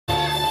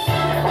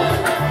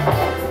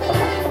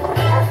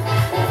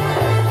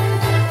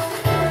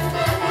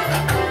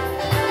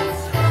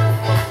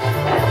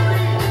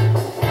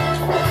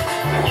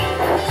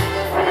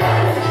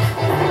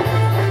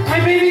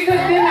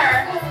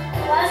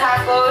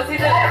knows. He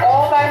did it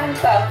all by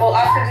himself. Well,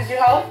 Oscar, did you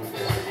help?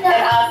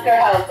 And Oscar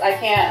helped. I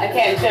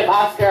can't chip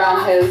Oscar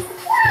on his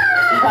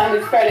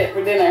credit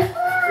for dinner.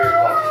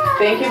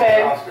 Thank you,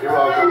 babe. You're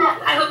welcome.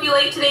 I hope you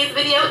liked today's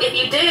video. If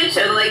you did,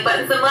 show the like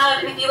button some love.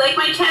 And if you like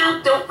my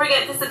channel, don't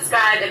forget to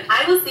subscribe. And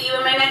I will see you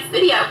in my next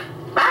video.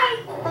 Bye.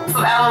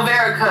 Some aloe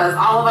vera, because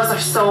all of us are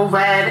so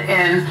red,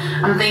 and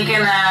I'm thinking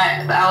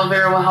that the aloe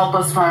vera will help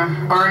us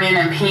from burning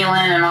and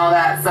peeling and all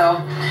that.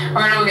 So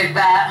we're gonna go get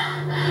that.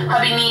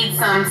 Hubby needs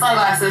some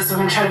sunglasses, so we're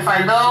gonna try to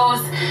find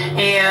those.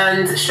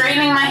 And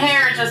straightening my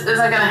hair just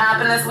isn't gonna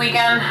happen this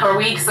weekend or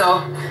week,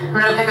 so I'm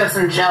gonna pick up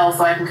some gel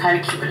so I can kind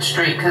of keep it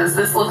straight, because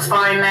this looks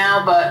fine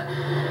now, but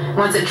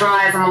once it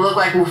dries, I'm gonna look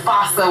like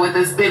Mufasa with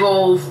this big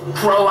old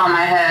fro on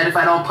my head if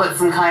I don't put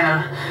some kind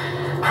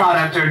of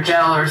product or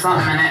gel or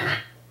something in it.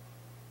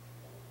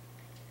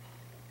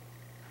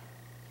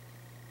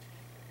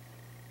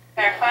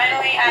 They're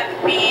finally at the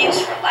beach,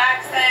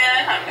 relaxing,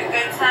 having a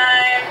good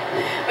time.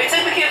 We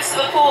took the kids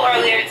to the pool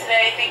earlier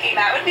today thinking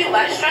that would be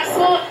less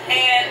stressful,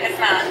 and it's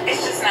not.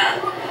 It's just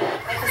not.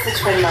 Life is a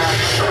twin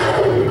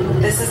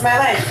mom. This is my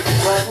life.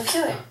 Welcome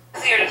to it.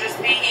 It's easier to just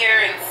be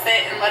here and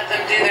sit and let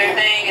them do their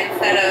thing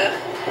instead of,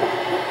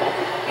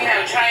 you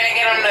know, trying to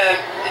get them to,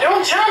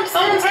 don't jump,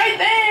 someone's right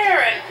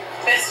there, and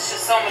this is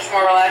just so much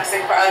more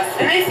relaxing for us,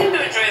 and they seem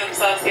to enjoy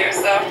themselves here,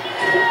 so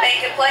they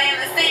can play in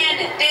the sand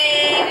and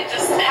dig and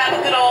just have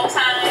a good old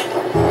time.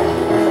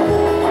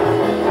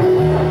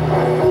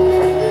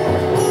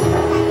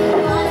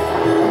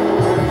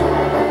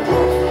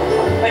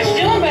 What you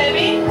doing,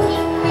 baby?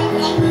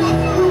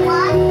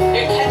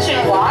 You're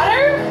catching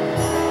water?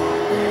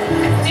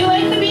 Do you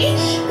like the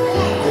beach?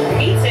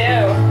 Me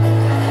too.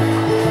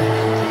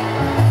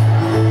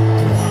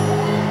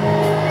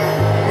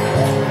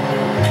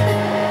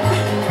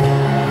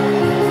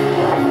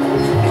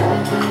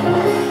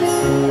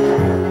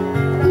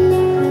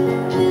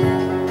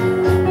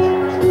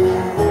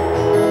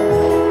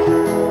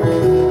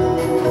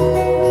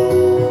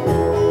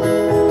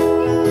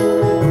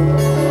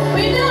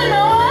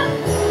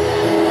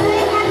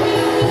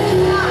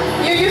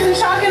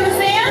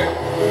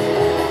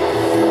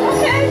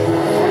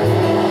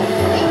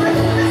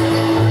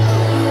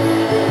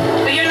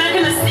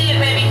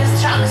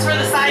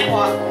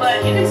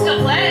 But you can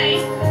still play.